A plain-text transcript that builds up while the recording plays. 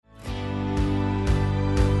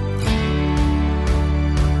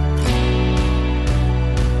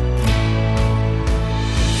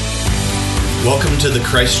Welcome to the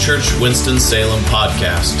Christ Church Winston-Salem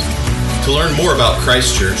podcast. To learn more about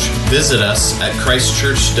Christ Church, visit us at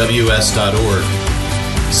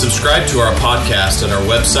christchurchws.org. Subscribe to our podcast at our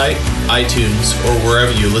website, iTunes, or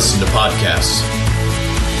wherever you listen to podcasts.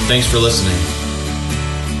 Thanks for listening.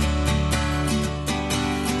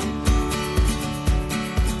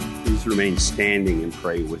 Please remain standing and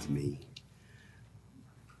pray with me.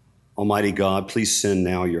 Almighty God, please send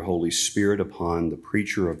now your Holy Spirit upon the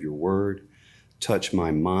preacher of your word. Touch my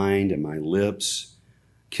mind and my lips.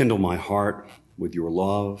 Kindle my heart with your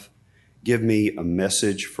love. Give me a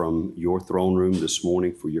message from your throne room this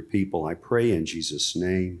morning for your people. I pray in Jesus'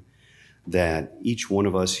 name that each one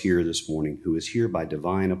of us here this morning who is here by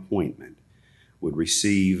divine appointment would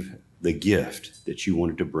receive the gift that you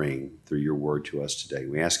wanted to bring through your word to us today.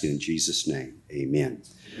 We ask it in Jesus' name. Amen.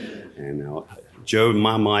 And now, Joe,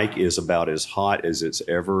 my mic is about as hot as it's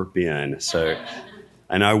ever been.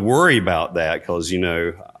 And I worry about that because,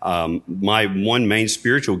 my one main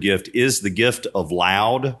spiritual gift is the gift of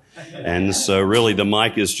loud. And so really the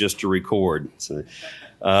mic is just to record. So,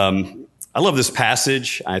 I love this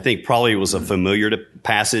passage. I think probably it was a familiar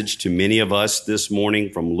passage to many of us this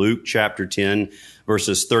morning from Luke chapter 10,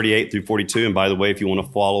 verses 38 through 42. And by the way, if you want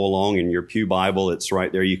to follow along in your pew Bible, it's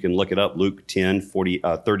right there. You can look it up, Luke 10,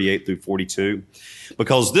 38 through 42.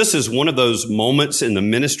 Because this is one of those moments in the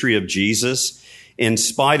ministry of Jesus. In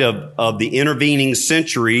spite of the intervening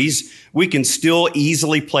centuries, we can still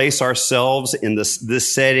easily place ourselves in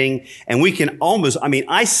this setting. And we can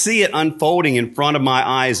I see it unfolding in front of my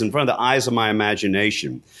eyes, in front of the eyes of my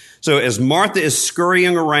imagination. So as Martha is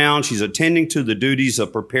scurrying around, she's attending to the duties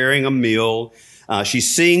of preparing a meal.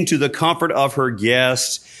 She's seeing to the comfort of her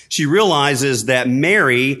guests. She realizes that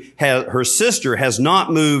Mary, her sister, has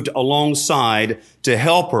not moved alongside to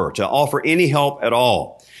help her, to offer any help at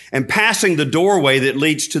all. And passing the doorway that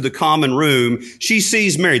leads to the common room, she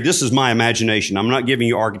sees Mary. This is my imagination. I'm not giving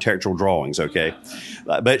you architectural drawings, okay?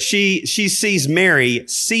 But she sees Mary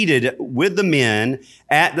seated with the men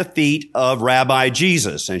at the feet of Rabbi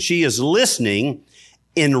Jesus. And she is listening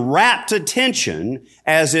in rapt attention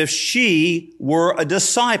as if she were a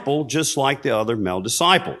disciple just like the other male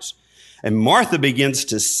disciples. And Martha begins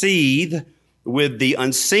to seethe with the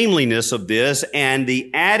unseemliness of this and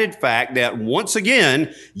the added fact that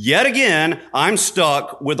yet again, I'm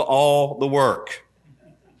stuck with all the work.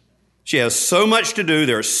 She has so much to do.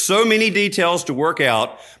 There are so many details to work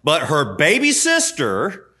out, but her baby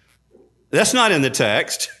sister, that's not in the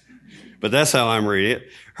text, but that's how I'm reading it.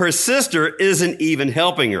 Her sister isn't even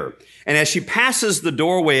helping her. And as she passes the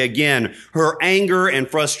doorway again, her anger and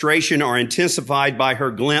frustration are intensified by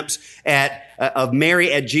her glimpse of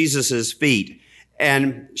Mary at Jesus' feet.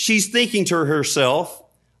 And she's thinking to herself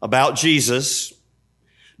about Jesus.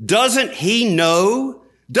 Doesn't he know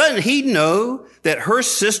that her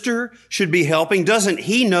sister should be helping? Doesn't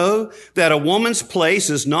he know that a woman's place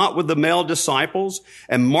is not with the male disciples?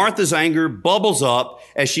 And Martha's anger bubbles up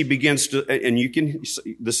as she begins to,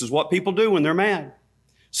 this is what people do when they're mad.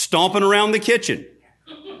 Stomping around the kitchen,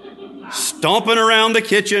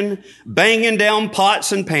 banging down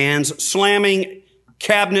pots and pans, slamming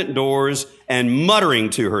cabinet doors, and muttering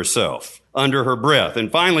to herself under her breath. And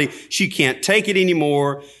finally, she can't take it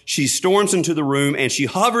anymore. She storms into the room and she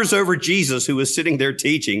hovers over Jesus, who is sitting there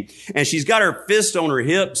teaching. And she's got her fist on her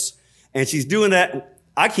hips and she's doing that.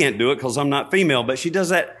 I can't do it because I'm not female, but she does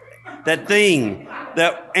that thing,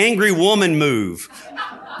 that angry woman move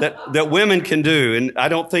that women can do. And I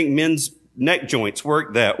don't think men's neck joints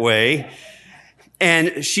work that way.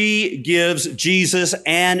 And she gives Jesus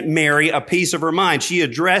and Mary a piece of her mind. She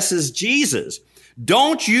addresses Jesus.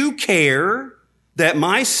 Don't you care that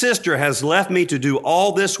my sister has left me to do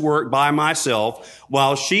all this work by myself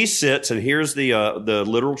while she sits, and here's the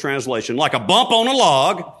literal translation, like a bump on a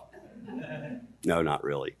log? No, not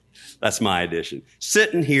really. That's my addition.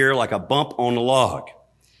 Sitting here like a bump on a log.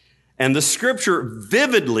 And the scripture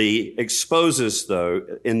vividly exposes, though,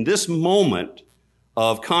 in this moment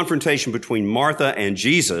of confrontation between Martha and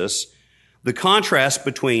Jesus, the contrast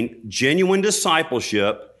between genuine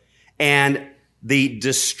discipleship and the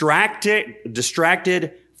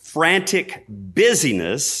distracted, frantic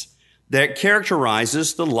busyness that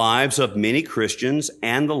characterizes the lives of many Christians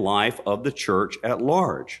and the life of the church at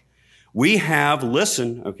large. We have, this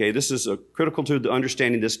is critical to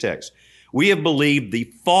understanding this text. We have believed the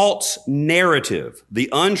false narrative, the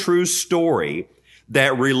untrue story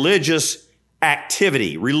that religious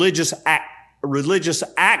activity, religious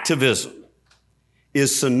activism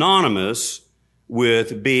is synonymous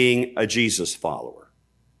with being a Jesus follower.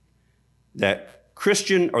 That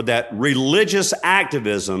Christian or that religious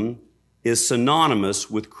activism is synonymous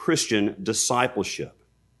with Christian discipleship.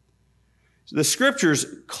 The scriptures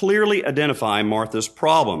clearly identify Martha's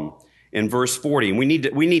problem in verse 40. And we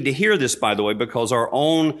need to hear this, by the way, because our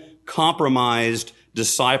own compromised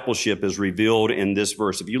discipleship is revealed in this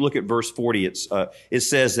verse. If you look at verse 40, it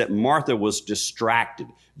says that Martha was distracted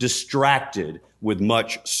with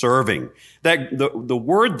much serving. That the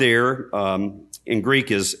word there in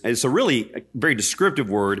Greek is a really very descriptive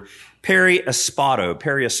word,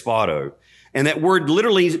 periespato, and that word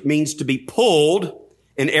literally means to be pulled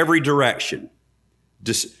in every direction.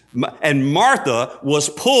 And Martha was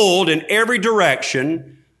pulled in every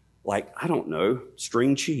direction, like, I don't know,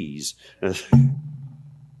 string cheese,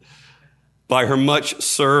 by her much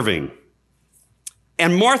serving.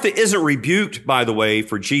 And Martha isn't rebuked, by the way,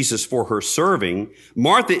 for Jesus for her serving.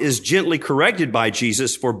 Martha is gently corrected by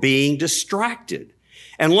Jesus for being distracted.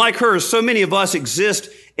 And like her, so many of us exist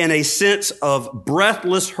in a sense of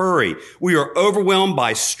breathless hurry. We are overwhelmed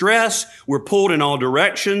by stress. We're pulled in all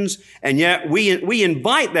directions. And yet we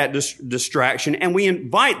invite that distraction and we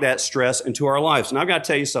invite that stress into our lives. And I've got to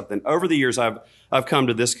tell you something. Over the years, I've come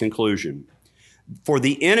to this conclusion. For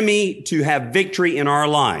the enemy to have victory in our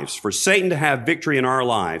lives, for Satan to have victory in our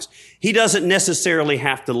lives, he doesn't necessarily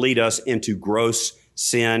have to lead us into gross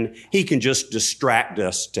sin. He can just distract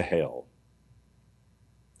us to hell.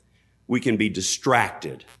 We can be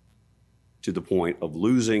distracted to the point of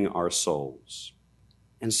losing our souls.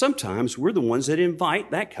 And sometimes we're the ones that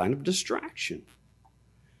invite that kind of distraction.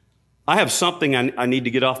 I have something I need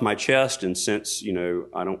to get off my chest, and since,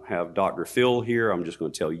 I don't have Dr. Phil here, I'm just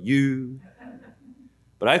going to tell you.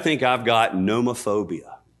 But I think I've got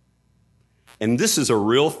nomophobia. And this is a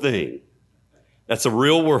real thing. That's a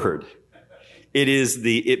real word.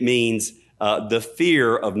 It means the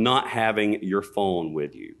fear of not having your phone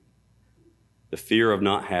with you. The fear of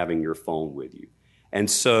not having your phone with you. And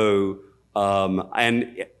so,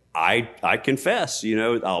 and I confess,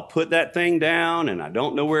 I'll put that thing down and I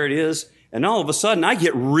don't know where it is. And all of a sudden I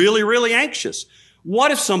get really, really anxious.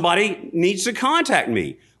 What if somebody needs to contact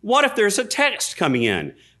me? What if there's a text coming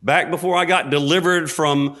in? Back before I got delivered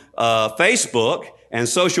from Facebook and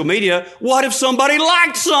social media, what if somebody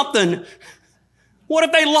liked something? What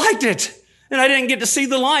if they liked it and I didn't get to see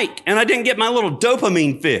the like and I didn't get my little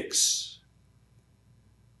dopamine fix?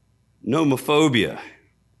 Nomophobia.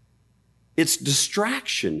 It's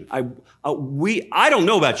distraction. I don't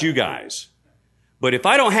know about you guys, but if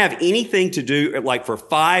I don't have anything to do, like for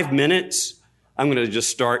 5 minutes, I'm going to just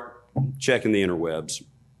start checking the interwebs.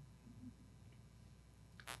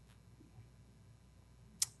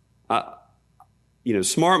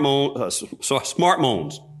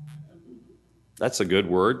 Smartphones. That's a good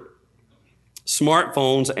word.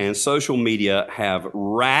 Smartphones and social media have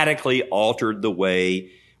radically altered the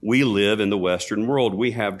way we live in the Western world.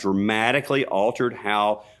 We have dramatically altered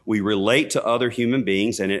how we relate to other human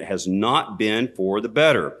beings, and it has not been for the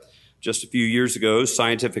better. Just a few years ago,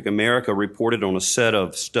 Scientific America reported on a set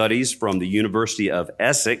of studies from the University of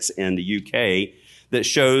Essex in the UK that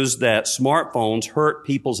shows that smartphones hurt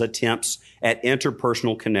people's attempts at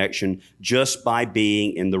interpersonal connection just by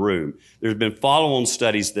being in the room. There's been follow-on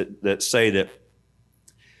studies that say that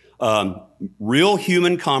real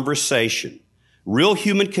human conversation, real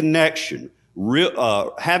human connection,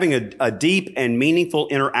 having a deep and meaningful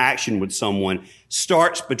interaction with someone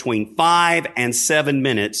starts between 5 and 7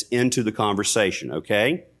 minutes into the conversation,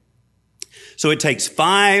 okay? So it takes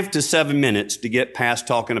 5 to 7 minutes to get past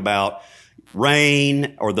talking about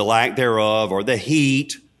rain or the lack thereof or the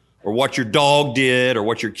heat or what your dog did or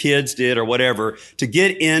what your kids did or whatever, to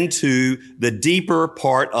get into the deeper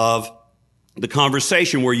part of the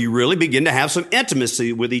conversation where you really begin to have some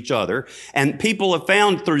intimacy with each other. And people have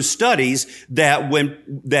found through studies that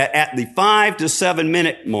at the 5 to 7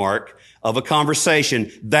 minute mark of a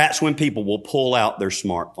conversation, that's when people will pull out their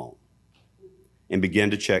smartphone and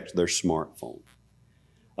begin to check their smartphone.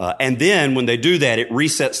 And then when they do that, it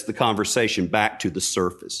resets the conversation back to the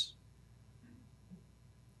surface.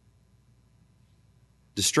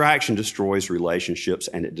 Distraction destroys relationships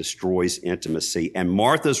and it destroys intimacy. And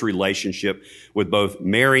Martha's relationship with both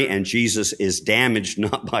Mary and Jesus is damaged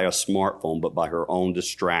not by a smartphone, but by her own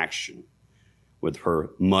distraction with her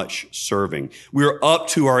much serving. We're up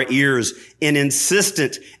to our ears in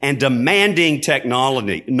insistent and demanding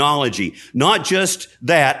technology. Not just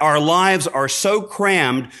that, our lives are so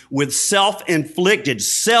crammed with self-inflicted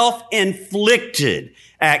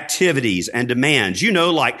activities and demands.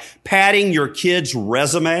 Like padding your kid's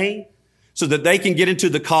resume so that they can get into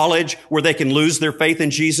the college where they can lose their faith in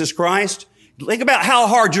Jesus Christ. Think about how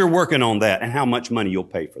hard you're working on that and how much money you'll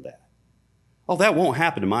pay for that. Oh, that won't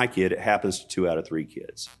happen to my kid. It happens to 2 out of 3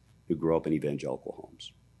 kids. who grew up in evangelical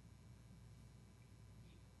homes.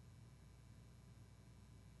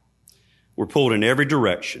 We're pulled in every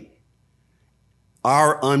direction.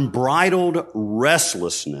 Our unbridled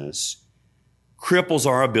restlessness cripples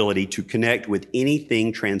our ability to connect with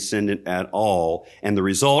anything transcendent at all. And the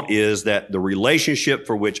result is that the relationship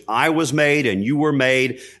for which I was made and you were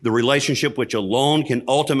made, the relationship which alone can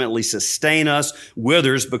ultimately sustain us,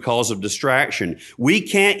 withers because of distraction. We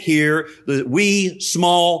can't hear the wee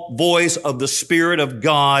small voice of the Spirit of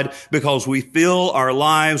God because we fill our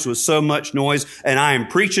lives with so much noise. And I am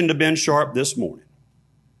preaching to Ben Sharpe this morning.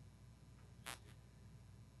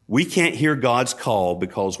 We can't hear God's call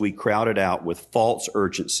because we crowd it out with false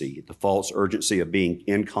urgency, the false urgency of being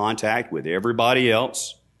in contact with everybody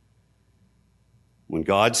else. When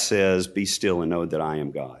God says, be still and know that I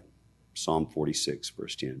am God. Psalm 46,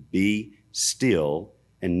 verse 10. Be still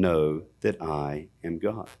and know that I am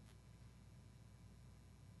God.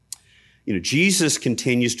 You know, Jesus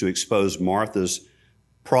continues to expose Martha's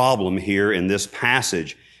problem here in this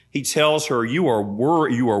passage. He tells her, you are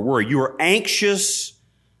worried, you are anxious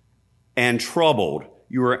and troubled.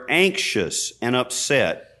 You are anxious and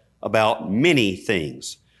upset about many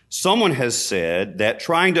things. Someone has said that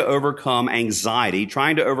trying to overcome anxiety,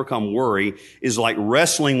 trying to overcome worry is like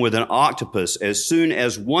wrestling with an octopus. As soon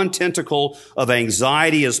as one tentacle of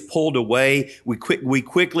anxiety is pulled away, we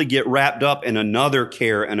quickly get wrapped up in another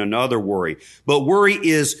care and another worry. But worry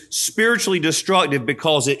is spiritually destructive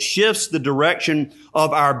because it shifts the direction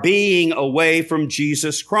of our being away from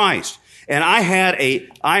Jesus Christ. And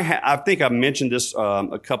I think I mentioned this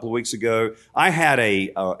a couple of weeks ago. I had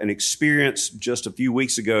an experience just a few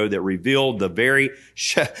weeks ago that revealed the very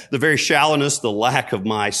shallowness, the lack of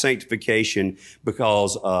my sanctification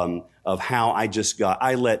because of how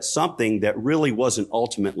I let something that really wasn't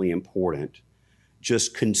ultimately important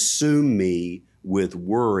just consume me with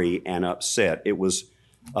worry and upset. It was,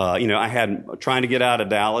 I had trying to get out of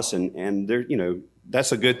Dallas, and there,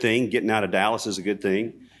 that's a good thing. Getting out of Dallas is a good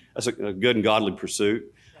thing. That's a good and godly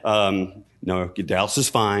pursuit. No, Dallas is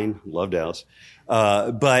fine. Love Dallas.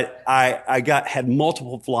 But I had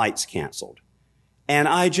multiple flights canceled. And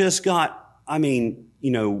I just got, where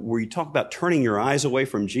you talk about turning your eyes away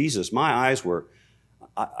from Jesus, my eyes were,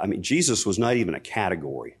 Jesus was not even a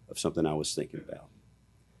category of something I was thinking about.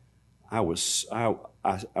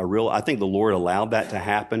 I think the Lord allowed that to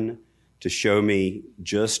happen to show me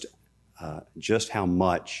just how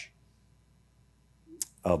much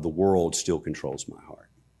of the world still controls my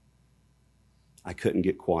heart. I couldn't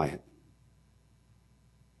get quiet.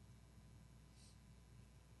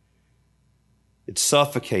 It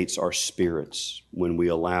suffocates our spirits when we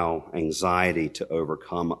allow anxiety to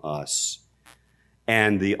overcome us.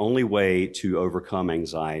 And the only way to overcome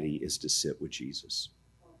anxiety is to sit with Jesus.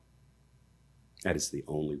 That is the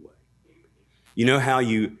only way. You know how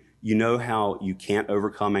you can't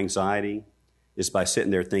overcome anxiety? Is by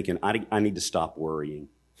sitting there thinking, I need to stop worrying.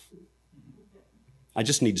 I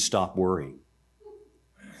just need to stop worrying.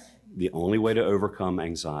 The only way to overcome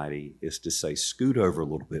anxiety is to say, scoot over a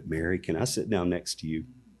little bit, Mary. Can I sit down next to you?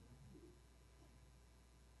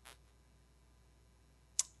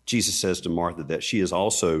 Jesus says to Martha that she is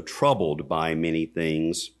also troubled by many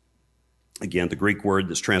things. Again, the Greek word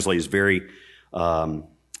that's translated is very,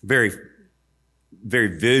 very,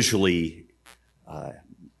 very visually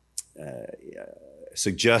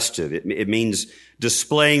suggestive. It means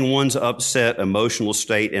displaying one's upset emotional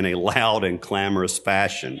state in a loud and clamorous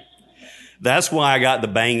fashion. That's why I got the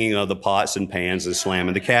banging of the pots and pans and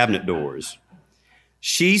slamming the cabinet doors.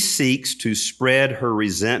 She seeks to spread her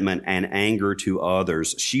resentment and anger to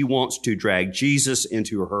others. She wants to drag Jesus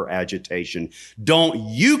into her agitation. Don't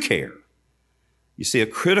you care? You see, a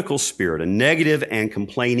critical spirit, a negative and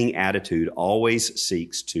complaining attitude always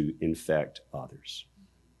seeks to infect others.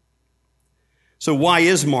 So why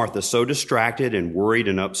is Martha so distracted and worried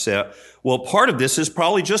and upset? Well, part of this is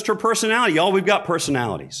probably just her personality. Y'all, we've got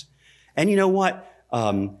personalities. And you know what?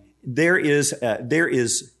 There is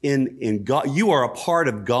in God, you are a part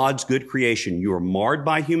of God's good creation. You are marred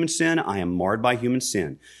by human sin. I am marred by human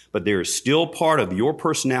sin. But there is still part of your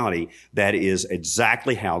personality that is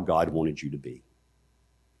exactly how God wanted you to be.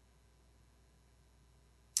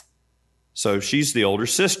 So she's the older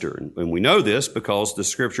sister. And we know this because the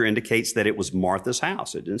scripture indicates that it was Martha's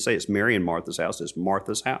house. It didn't say it's Mary and Martha's house. It's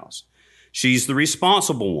Martha's house. She's the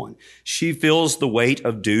responsible one. She feels the weight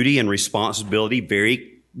of duty and responsibility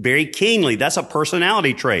very, very keenly. That's a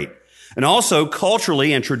personality trait. And also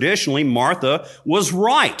culturally and traditionally, Martha was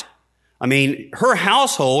right. Her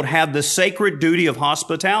household had the sacred duty of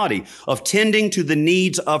hospitality, of tending to the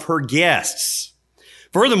needs of her guests.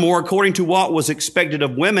 Furthermore, according to what was expected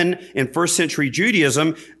of women in first century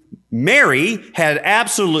Judaism, Mary had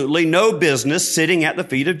absolutely no business sitting at the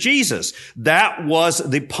feet of Jesus. That was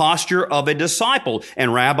the posture of a disciple,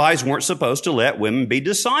 and rabbis weren't supposed to let women be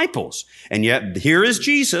disciples. And yet here is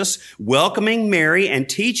Jesus welcoming Mary and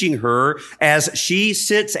teaching her as she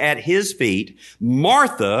sits at his feet.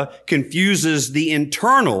 Martha confuses the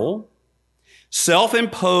internal,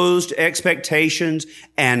 self-imposed expectations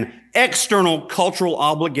and external cultural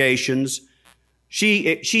obligations.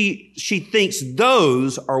 She thinks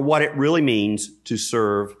those are what it really means to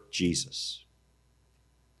serve Jesus.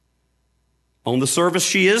 On the surface,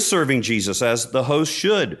 she is serving Jesus as the host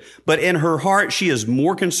should, but in her heart, she is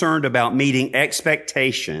more concerned about meeting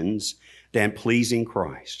expectations than pleasing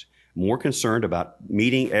Christ. More concerned about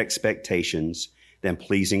meeting expectations than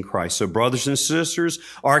pleasing Christ. So brothers and sisters,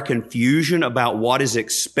 our confusion about what is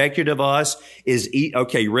expected of us is,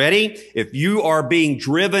 okay, ready? If you are being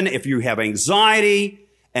driven, if you have anxiety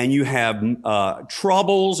and you have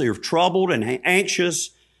troubles, you're troubled and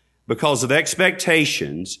anxious because of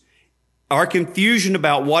expectations, our confusion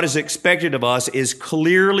about what is expected of us is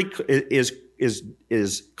clearly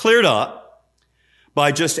is cleared up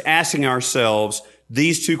by just asking ourselves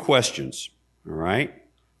these two questions. All right?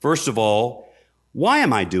 First of all, why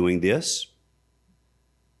am I doing this?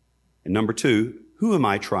 And number two, who am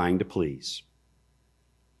I trying to please?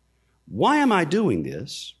 Why am I doing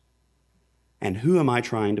this? And who am I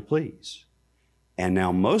trying to please? And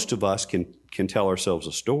now most of us can tell ourselves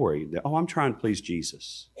a story that, I'm trying to please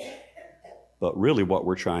Jesus. But really what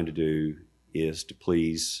we're trying to do is to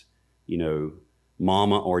please,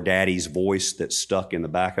 mama or daddy's voice that's stuck in the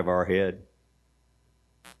back of our head.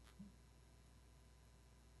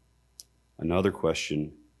 Another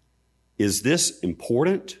question, is this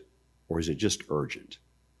important or is it just urgent?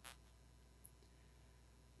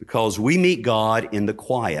 Because we meet God in the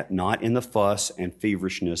quiet, not in the fuss and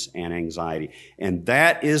feverishness and anxiety. And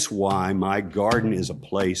that is why my garden is a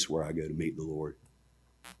place where I go to meet the Lord.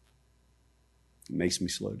 It makes me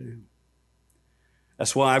slow down.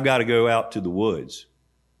 That's why I've got to go out to the woods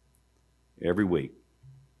every week.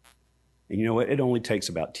 And you know what? It only takes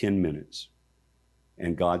about 10 minutes.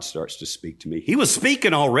 And God starts to speak to me. He was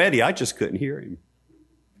speaking already. I just couldn't hear him.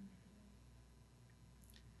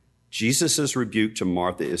 Jesus' rebuke to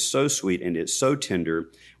Martha is so sweet and it's so tender.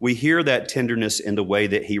 We hear that tenderness in the way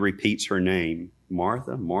that he repeats her name.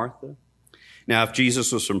 Martha, Martha. Now, if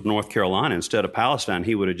Jesus was from North Carolina instead of Palestine,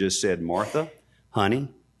 he would have just said, Martha,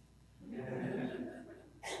 honey,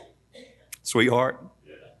 sweetheart.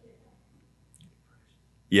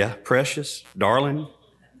 Yeah, precious, darling.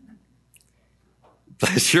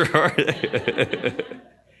 Bless your heart.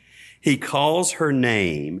 He calls her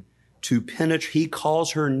name to penetrate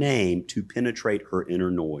her inner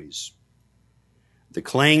noise. The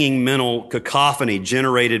clanging mental cacophony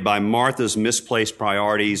generated by Martha's misplaced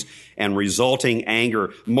priorities and resulting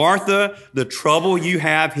anger. Martha, the trouble you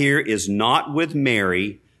have here is not with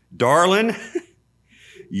Mary. Darling,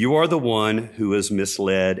 you are the one who is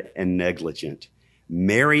misled and negligent.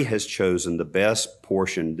 Mary has chosen the best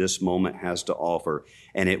portion this moment has to offer,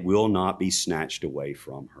 and it will not be snatched away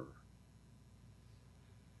from her.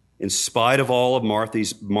 In spite of all of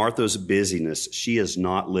Martha's busyness, she is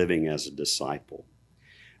not living as a disciple.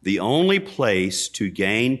 The only place to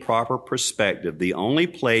gain proper perspective, the only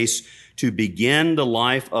place to begin the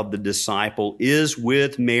life of the disciple is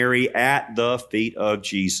with Mary at the feet of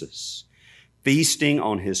Jesus, feasting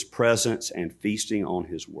on his presence and feasting on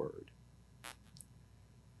his word.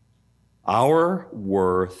 Our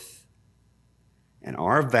worth and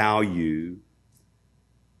our value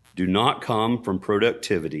do not come from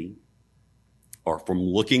productivity or from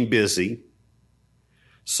looking busy.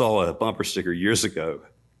 Saw a bumper sticker years ago.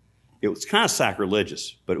 It was kind of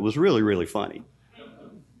sacrilegious, but it was really, really funny.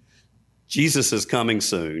 Jesus is coming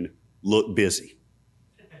soon. Look busy.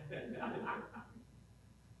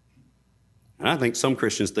 And I think some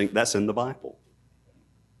Christians think that's in the Bible.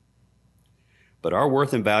 But our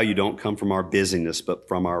worth and value don't come from our busyness, but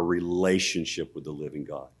from our relationship with the living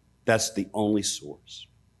God. That's the only source.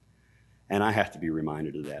 And I have to be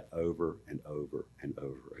reminded of that over and over and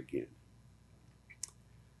over again.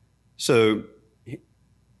 So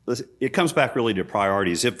it comes back really to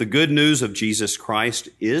priorities. If the good news of Jesus Christ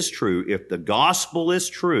is true, if the gospel is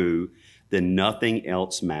true, then nothing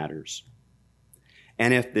else matters.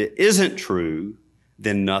 And if it isn't true,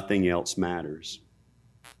 then nothing else matters.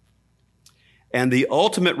 And the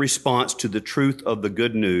ultimate response to the truth of the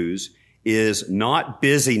good news is not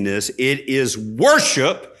busyness, it is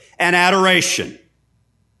worship and adoration.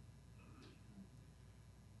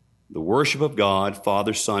 The worship of God,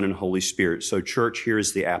 Father, Son, and Holy Spirit. So church, here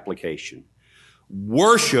is the application.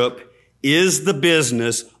 Worship is the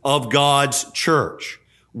business of God's church.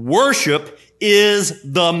 Worship is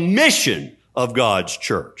the mission of God's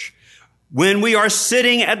church. When we are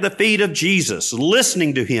sitting at the feet of Jesus,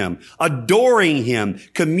 listening to Him, adoring Him,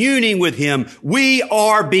 communing with Him, we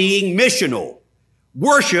are being missional.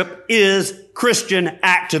 Worship is Christian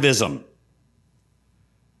activism.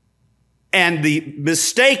 And the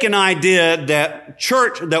mistaken idea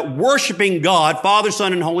that worshiping God, Father,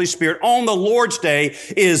 Son, and Holy Spirit on the Lord's Day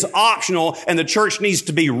is optional and the church needs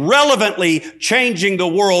to be relevantly changing the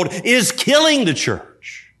world is killing the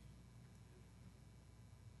church.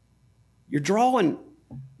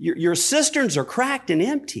 Your cisterns are cracked and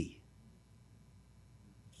empty.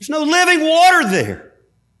 There's no living water there.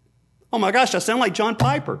 Oh my gosh, I sound like John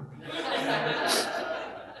Piper.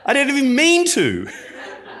 I didn't even mean to.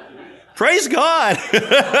 Praise God.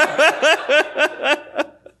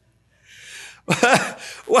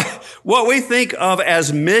 What we think of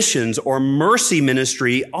as missions or mercy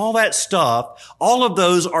ministry, all that stuff, all of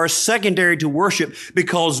those are secondary to worship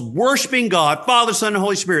because worshiping God, Father, Son, and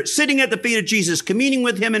Holy Spirit, sitting at the feet of Jesus, communing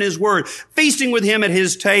with Him in His Word, feasting with Him at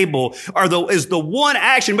His table is the one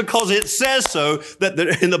action because it says so that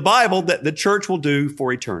in the Bible that the church will do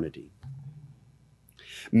for eternity.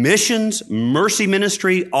 Missions, mercy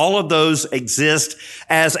ministry, all of those exist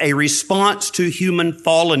as a response to human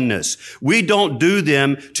fallenness. We don't do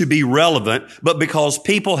them to be relevant, but because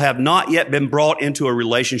people have not yet been brought into a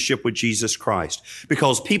relationship with Jesus Christ.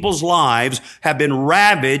 Because people's lives have been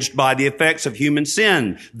ravaged by the effects of human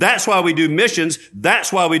sin. That's why we do missions.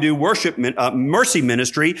 That's why we do worship, mercy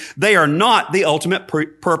ministry. They are not the ultimate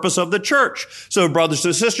purpose of the church. So brothers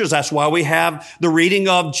and sisters, that's why we have the reading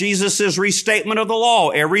of Jesus' restatement of the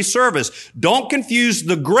law every service. Don't confuse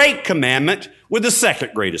the great commandment with the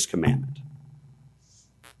second greatest commandment.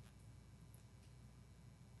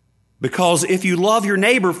 Because if you love your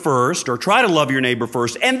neighbor first, or try to love your neighbor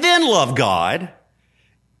first, and then love God,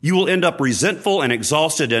 you will end up resentful and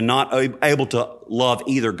exhausted and not able to love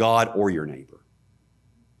either God or your neighbor.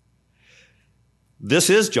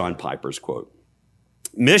 This is John Piper's quote.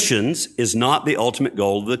 Missions is not the ultimate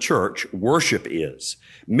goal of the church. Worship is.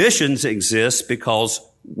 Missions exists because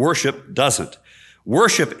worship doesn't.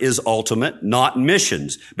 Worship is ultimate, not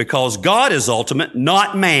missions, because God is ultimate,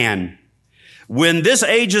 not man. When this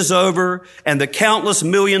age is over and the countless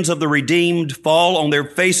millions of the redeemed fall on their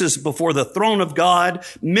faces before the throne of God,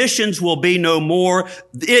 missions will be no more.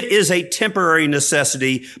 It is a temporary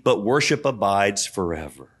necessity, but worship abides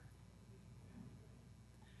forever.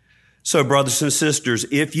 So, brothers and sisters,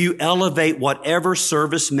 if you elevate whatever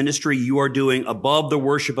service ministry you are doing above the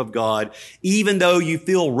worship of God, even though you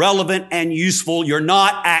feel relevant and useful, you're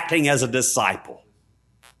not acting as a disciple.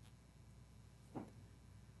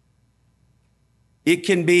 It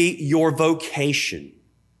can be your vocation.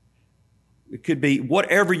 It could be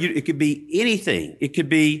it could be anything. It could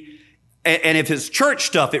be, and if it's church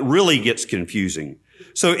stuff, it really gets confusing.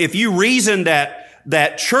 So if you reason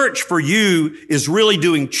that church for you is really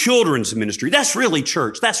doing children's ministry, that's really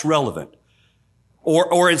church. That's relevant.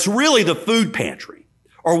 Or it's really the food pantry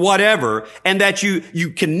or whatever. And that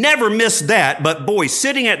you can never miss that. But boy,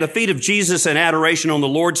 sitting at the feet of Jesus in adoration on the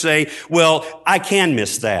Lord's Day, well, I can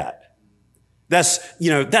miss that.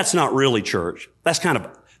 That's not really church.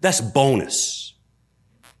 That's bonus.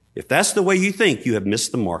 If that's the way you think, you have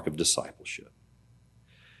missed the mark of discipleship.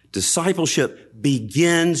 Discipleship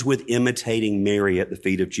begins with imitating Mary at the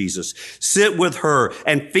feet of Jesus. Sit with her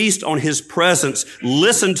and feast on His presence.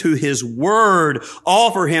 Listen to His word.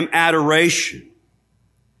 Offer Him adoration.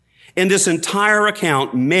 In this entire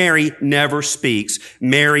account, Mary never speaks.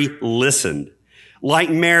 Mary listened. Like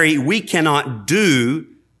Mary, we cannot do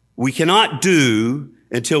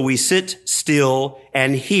until we sit still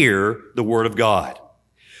and hear the word of God.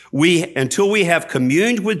 Until we have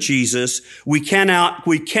communed with Jesus, we cannot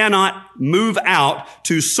move out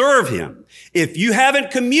to serve Him. If you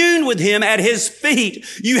haven't communed with Him at His feet,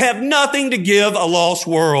 you have nothing to give a lost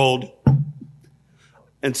world.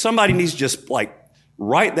 And somebody needs to just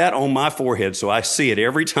write that on my forehead so I see it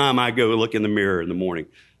every time I go look in the mirror in the morning.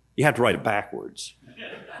 You have to write it backwards.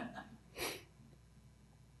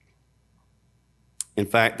 In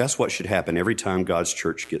fact, that's what should happen every time God's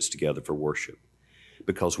church gets together for worship.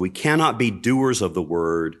 Because we cannot be doers of the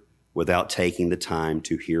word without taking the time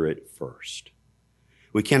to hear it first.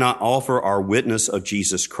 We cannot offer our witness of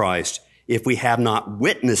Jesus Christ if we have not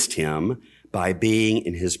witnessed Him by being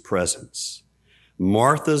in His presence.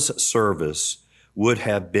 Martha's service would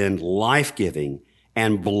have been life-giving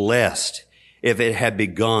and blessed if it had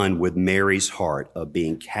begun with Mary's heart of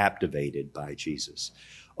being captivated by Jesus.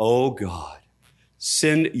 Oh God,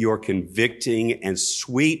 send your convicting and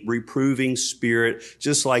sweet reproving spirit,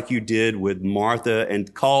 just like you did with Martha,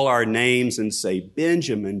 and call our names and say,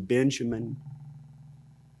 Benjamin, Benjamin.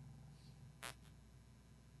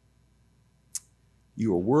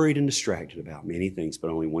 You are worried and distracted about many things, but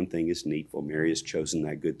only one thing is needful. Mary has chosen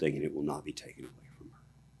that good thing, and it will not be taken away from her.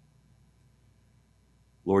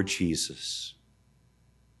 Lord Jesus,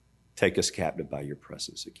 take us captive by your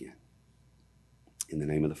presence again. In the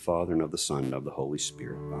name of the Father, and of the Son, and of the Holy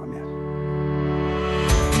Spirit. Amen.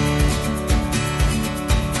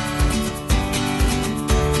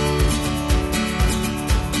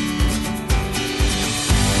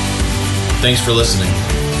 Thanks for listening.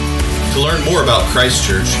 To learn more about Christ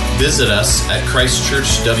Church, visit us at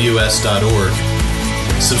christchurchws.org.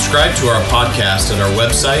 Subscribe to our podcast at our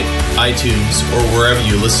website, iTunes, or wherever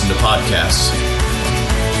you listen to podcasts.